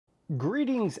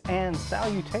Greetings and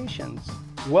salutations.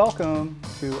 Welcome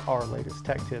to our latest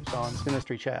tech tips on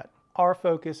Spinistry Chat. Our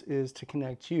focus is to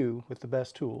connect you with the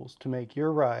best tools to make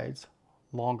your rides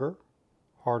longer,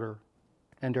 harder,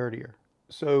 and dirtier.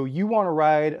 So you want to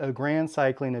ride a grand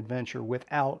cycling adventure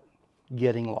without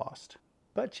getting lost.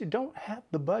 But you don't have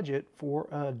the budget for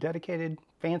a dedicated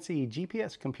fancy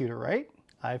GPS computer, right?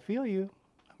 I feel you.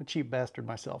 I'm a cheap bastard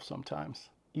myself sometimes.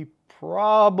 You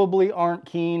probably aren't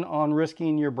keen on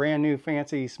risking your brand new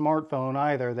fancy smartphone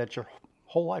either that your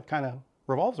whole life kind of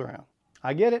revolves around.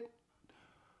 I get it.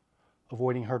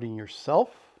 Avoiding hurting yourself,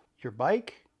 your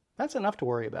bike, that's enough to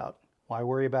worry about. Why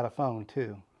worry about a phone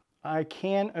too? I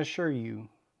can assure you,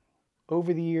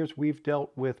 over the years we've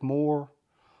dealt with more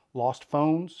lost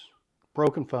phones,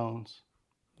 broken phones,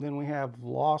 than we have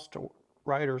lost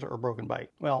riders or broken bike.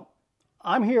 Well,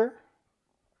 I'm here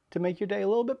to make your day a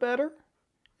little bit better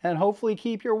and hopefully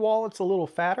keep your wallets a little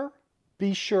fatter.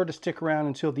 Be sure to stick around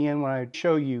until the end when I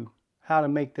show you how to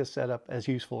make this setup as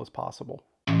useful as possible.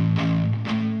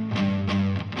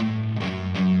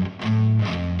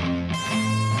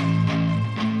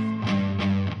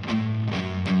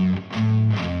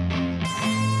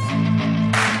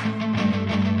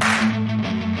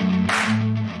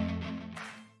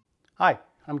 Hi,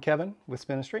 I'm Kevin with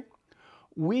Spinistry.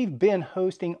 We've been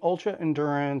hosting ultra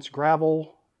endurance,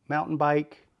 gravel, mountain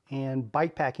bike, and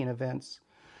bikepacking events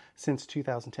since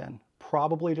 2010.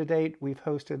 Probably to date, we've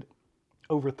hosted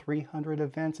over 300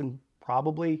 events and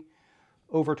probably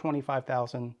over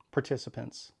 25,000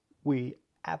 participants. We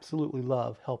absolutely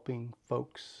love helping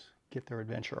folks get their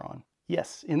adventure on.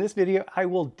 Yes, in this video, I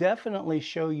will definitely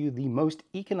show you the most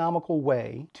economical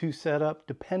way to set up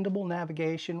dependable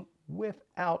navigation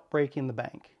without breaking the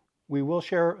bank. We will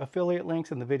share affiliate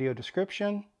links in the video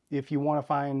description if you want to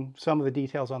find some of the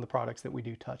details on the products that we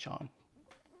do touch on.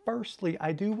 Firstly,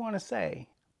 I do want to say,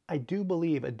 I do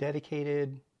believe a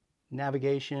dedicated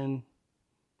navigation,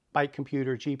 bike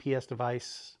computer, GPS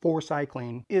device for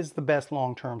cycling is the best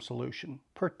long-term solution,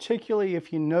 particularly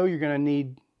if you know you're going to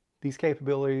need these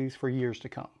capabilities for years to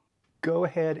come. Go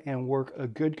ahead and work a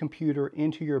good computer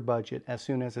into your budget as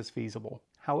soon as it's feasible.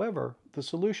 However, the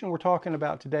solution we're talking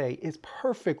about today is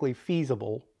perfectly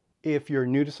feasible if you're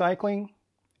new to cycling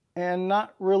and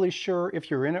not really sure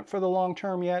if you're in it for the long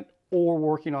term yet or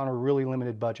working on a really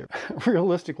limited budget.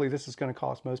 Realistically, this is going to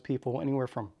cost most people anywhere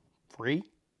from free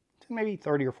to maybe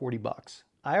 30 or 40 bucks.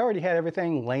 I already had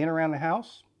everything laying around the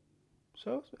house,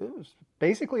 so it was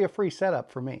basically a free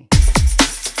setup for me.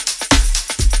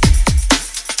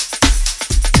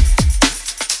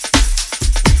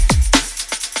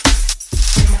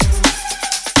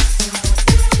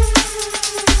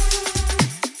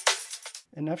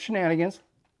 Enough shenanigans.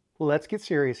 Let's get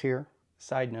serious here.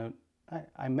 Side note,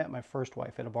 I met my first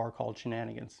wife at a bar called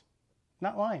Shenanigans.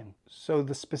 Not lying. So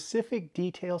the specific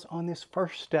details on this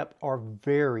first step are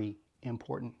very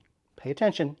important. Pay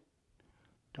attention.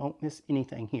 Don't miss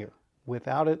anything here.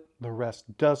 Without it, the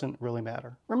rest doesn't really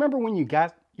matter. Remember when you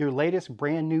got your latest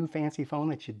brand new fancy phone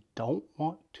that you don't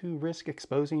want to risk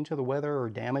exposing to the weather or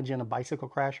damage in a bicycle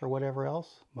crash or whatever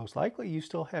else? Most likely you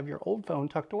still have your old phone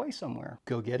tucked away somewhere.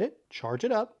 Go get it, charge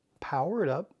it up, power it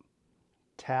up,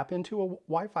 tap into a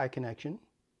Wi-Fi connection.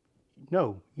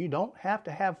 No, you don't have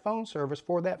to have phone service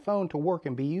for that phone to work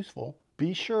and be useful.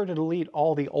 Be sure to delete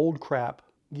all the old crap.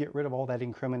 Get rid of all that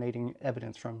incriminating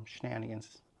evidence from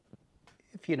Shenanigans,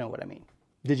 if you know what I mean.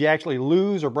 Did you actually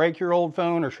lose or break your old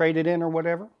phone or trade it in or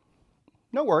whatever?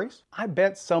 No worries. I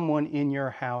bet someone in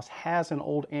your house has an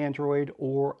old Android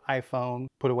or iPhone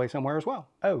put away somewhere as well.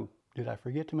 Oh, did I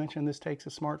forget to mention this takes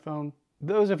a smartphone?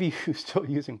 Those of you who are still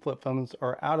using flip phones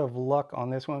are out of luck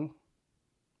on this one.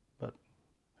 But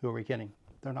who are we kidding?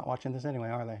 They're not watching this anyway,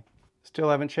 are they? Still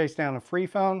haven't chased down a free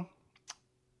phone?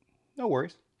 No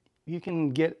worries. You can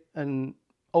get an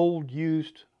old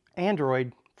used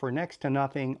Android for next to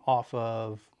nothing off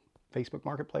of Facebook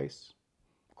Marketplace,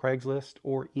 Craigslist,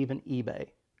 or even eBay.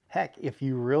 Heck, if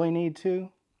you really need to,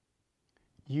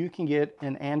 you can get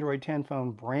an Android 10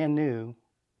 phone brand new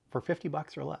for 50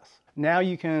 bucks or less. Now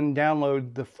you can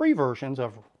download the free versions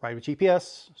of Ride with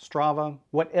GPS, Strava,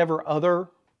 whatever other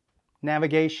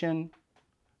navigation,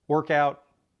 workout,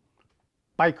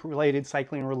 bike-related,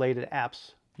 cycling-related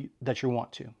apps that you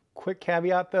want to. Quick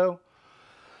caveat though,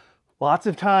 lots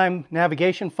of time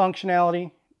navigation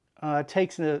functionality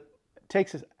takes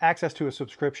access to a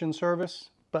subscription service,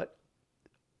 but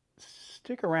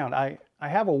stick around. I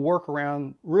have a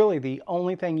workaround. Really the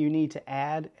only thing you need to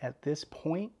add at this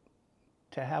point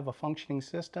to have a functioning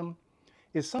system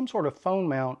is some sort of phone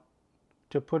mount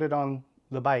to put it on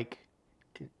the bike.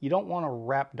 You don't want to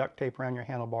wrap duct tape around your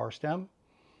handlebar stem.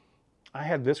 I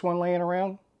had this one laying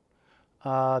around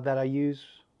that I use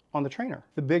on the trainer.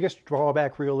 The biggest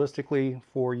drawback realistically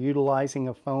for utilizing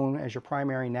a phone as your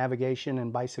primary navigation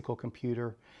and bicycle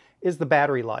computer is the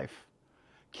battery life.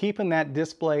 Keeping that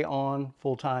display on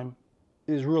full time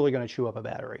is really going to chew up a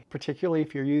battery, particularly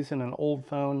if you're using an old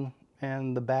phone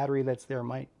and the battery that's there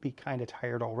might be kind of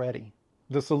tired already.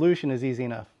 The solution is easy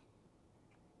enough.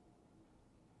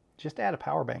 Just add a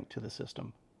power bank to the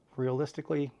system.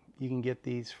 Realistically, you can get a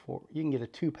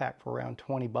 2-pack for around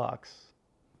 20 bucks.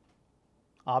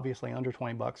 Obviously under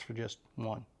 20 bucks for just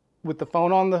one. With the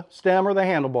phone on the stem or the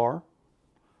handlebar,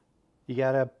 you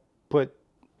gotta put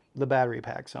the battery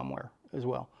pack somewhere as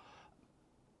well.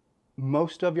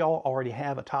 Most of y'all already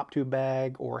have a top tube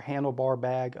bag or handlebar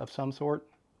bag of some sort,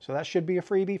 so that should be a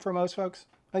freebie for most folks.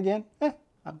 Again,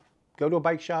 go to a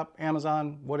bike shop,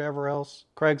 Amazon, whatever else,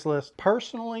 Craigslist.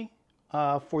 Personally,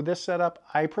 for this setup,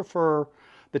 I prefer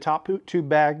the top tube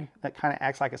bag that kind of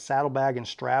acts like a saddle bag and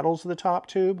straddles the top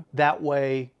tube. That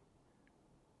way,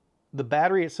 the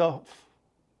battery itself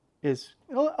is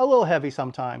a little heavy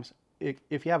sometimes.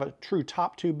 If you have a true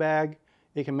top tube bag,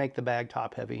 it can make the bag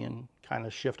top heavy and kind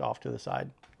of shift off to the side.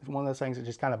 It's one of those things that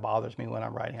just kind of bothers me when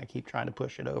I'm riding. I keep trying to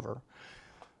push it over.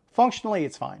 Functionally,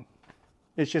 it's fine.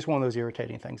 It's just one of those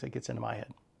irritating things that gets into my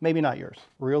head. Maybe not yours.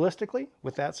 Realistically,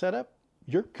 with that setup,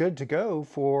 you're good to go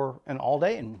for an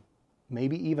all-day and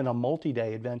maybe even a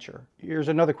multi-day adventure. Here's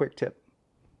another quick tip.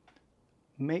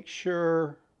 Make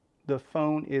sure the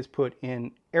phone is put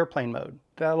in airplane mode.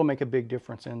 That'll make a big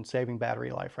difference in saving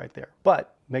battery life right there.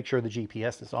 But make sure the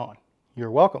GPS is on.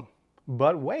 You're welcome.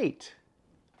 But wait,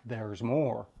 there's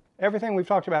more. Everything we've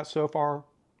talked about so far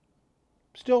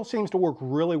still seems to work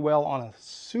really well on a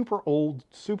super old,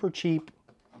 super cheap,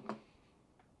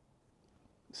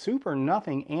 super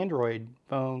nothing Android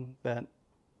phone that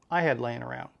I had laying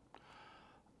around.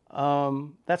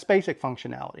 That's basic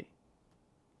functionality.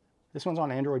 This one's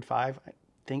on Android 5. I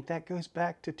think that goes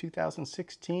back to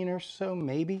 2016 or so,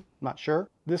 maybe, not sure.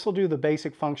 This will do the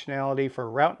basic functionality for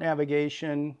route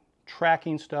navigation,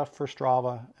 tracking stuff for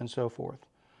Strava, and so forth.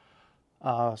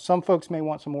 Some folks may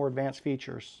want some more advanced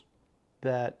features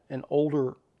that an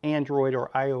older Android or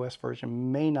iOS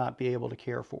version may not be able to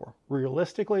care for.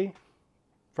 Realistically,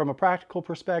 from a practical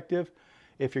perspective,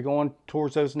 if you're going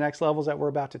towards those next levels that we're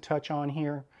about to touch on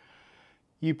here,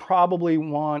 you probably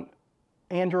want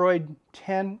Android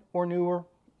 10 or newer,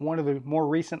 one of the more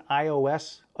recent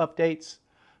iOS updates,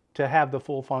 to have the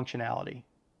full functionality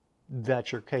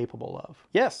that you're capable of.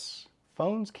 Yes,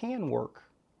 phones can work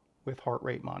with heart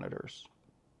rate monitors.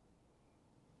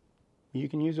 You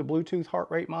can use a Bluetooth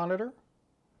heart rate monitor,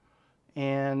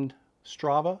 and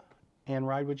Strava and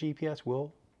Ride with GPS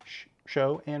will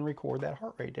show and record that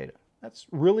heart rate data. That's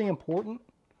really important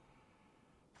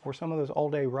for some of those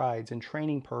all-day rides and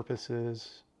training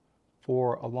purposes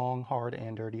for a long, hard,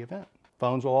 and dirty event.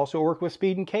 Phones will also work with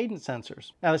speed and cadence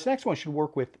sensors. Now, this next one should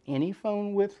work with any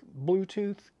phone with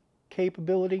Bluetooth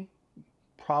capability.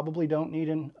 Probably don't need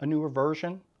a newer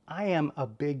version. I am a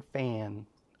big fan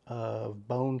of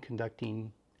bone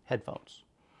conducting headphones.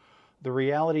 The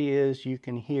reality is you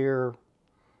can hear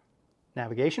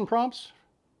navigation prompts,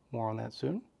 more on that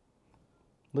soon,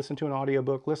 listen to an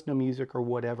audiobook, listen to music or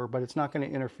whatever, but it's not going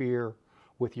to interfere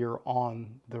with your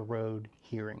on-the-road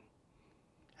hearing.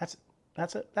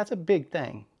 That's a big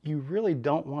thing. You really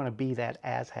don't want to be that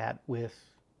asshat with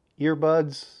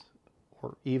earbuds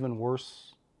or even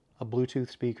worse, a Bluetooth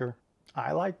speaker.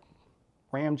 I like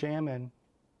Ram Jam and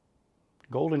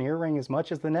Golden Earring as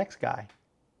much as the next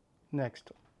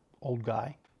old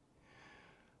guy.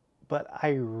 But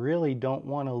I really don't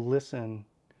want to listen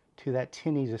to that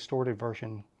tinny distorted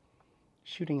version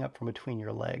shooting up from between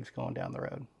your legs going down the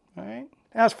road. All right.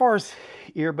 Now, as far as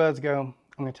earbuds go,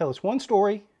 I'm going to tell this one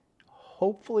story.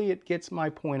 Hopefully it gets my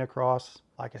point across.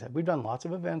 Like I said, we've done lots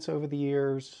of events over the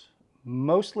years,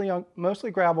 mostly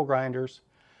gravel grinders,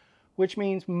 which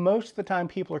means most of the time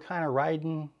people are kind of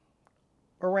riding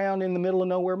around in the middle of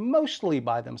nowhere, mostly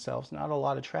by themselves, not a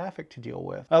lot of traffic to deal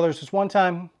with. There's this one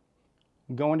time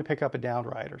going to pick up a downed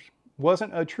rider.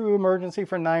 Wasn't a true emergency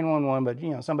for 911,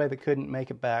 but somebody that couldn't make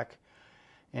it back.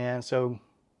 And so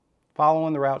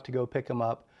following the route to go pick them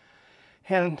up.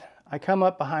 And I come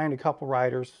up behind a couple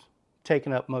riders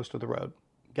taking up most of the road.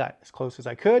 Got as close as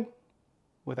I could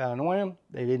without annoying them.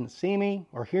 They didn't see me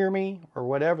or hear me or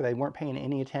whatever. They weren't paying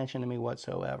any attention to me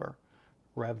whatsoever.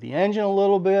 Rev the engine a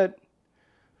little bit.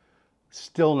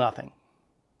 Still nothing.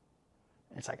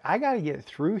 It's like, I got to get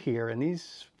through here, and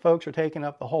these folks are taking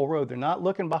up the whole road. They're not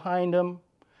looking behind them,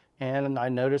 and I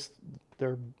noticed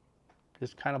they're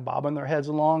just kind of bobbing their heads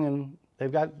along, and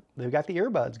they've got the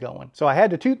earbuds going. So I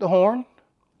had to toot the horn,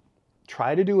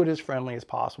 try to do it as friendly as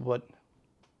possible, but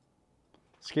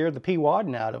scared the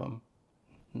pee-wadding out of them.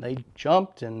 And they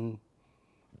jumped and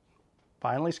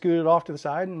finally scooted off to the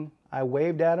side, and I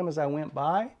waved at them as I went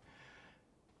by.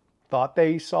 Thought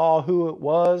they saw who it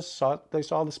was, thought they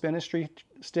saw the Spinistry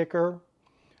sticker.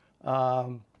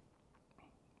 But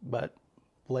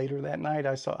later that night,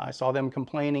 I saw them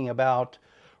complaining about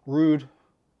rude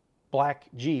black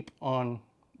Jeep on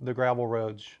the gravel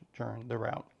roads during the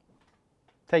route.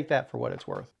 Take that for what it's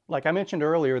worth. Like I mentioned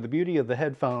earlier, the beauty of the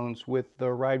headphones with the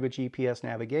Ride with GPS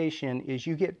navigation is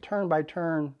you get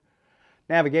turn-by-turn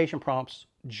navigation prompts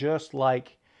just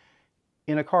like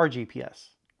in a car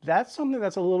GPS. That's something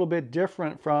that's a little bit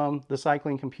different from the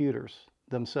cycling computers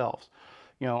themselves.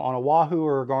 You know, on a Wahoo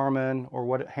or a Garmin or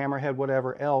what, Hammerhead,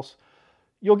 whatever else,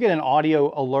 you'll get an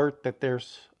audio alert that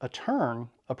there's a turn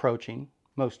approaching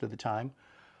most of the time,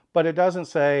 but it doesn't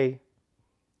say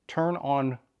turn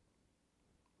on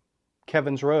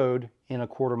Kevin's Road in a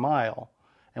quarter mile.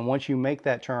 And once you make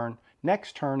that turn,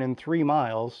 next turn in 3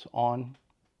 miles on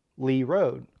Lee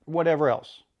Road, whatever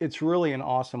else. It's really an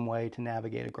awesome way to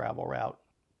navigate a gravel route.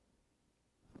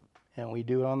 And we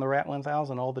do it on the Rat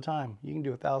 1000 all the time. You can do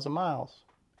 1,000 miles,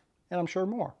 and I'm sure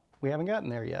more. We haven't gotten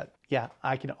there yet. Yeah,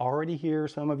 I can already hear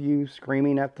some of you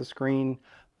screaming at the screen.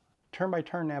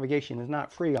 Turn-by-turn navigation is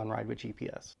not free on Ride with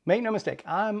GPS. Make no mistake,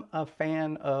 I'm a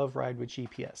fan of Ride with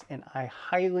GPS, and I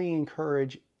highly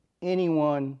encourage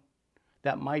anyone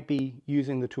that might be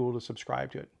using the tool to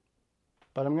subscribe to it.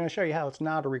 But I'm going to show you how it's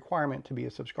not a requirement to be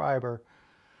a subscriber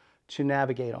to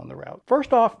navigate on the route.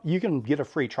 First off, you can get a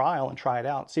free trial and try it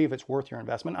out, see if it's worth your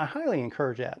investment. I highly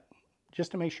encourage that,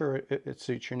 just to make sure it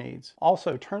suits your needs.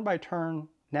 Also, turn-by-turn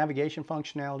navigation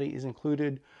functionality is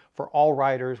included for all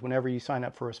riders whenever you sign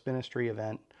up for a Spinistry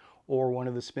event or one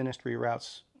of the Spinistry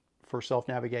routes for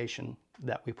self-navigation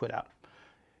that we put out.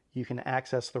 You can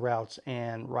access the routes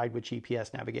and Ride with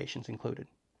GPS navigations included.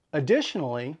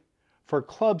 Additionally, for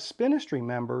Club Spinistry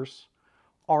members,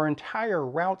 our entire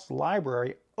routes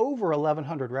library, over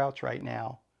 1,100 routes right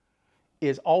now,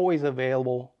 is always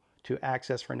available to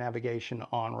access for navigation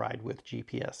on Ride with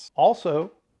GPS.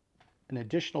 Also, an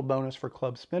additional bonus for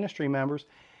Club Spinistry members,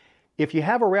 if you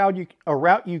have a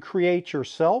route you create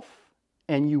yourself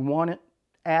and you want it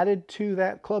added to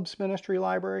that Club Spinistry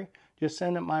library, just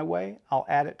send it my way. I'll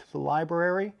add it to the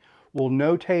library. We'll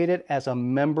notate it as a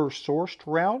member-sourced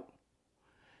route,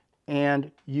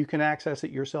 and you can access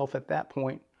it yourself at that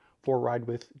point for Ride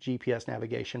with GPS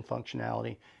navigation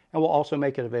functionality, and we'll also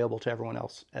make it available to everyone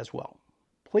else as well.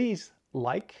 Please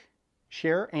like,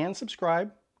 share, and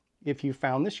subscribe if you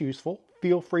found this useful.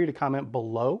 Feel free to comment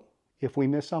below if we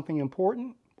missed something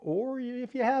important, or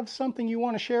if you have something you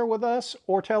want to share with us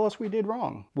or tell us we did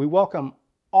wrong. We welcome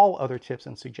all other tips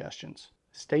and suggestions.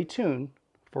 Stay tuned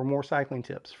for more cycling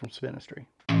tips from Spinistry.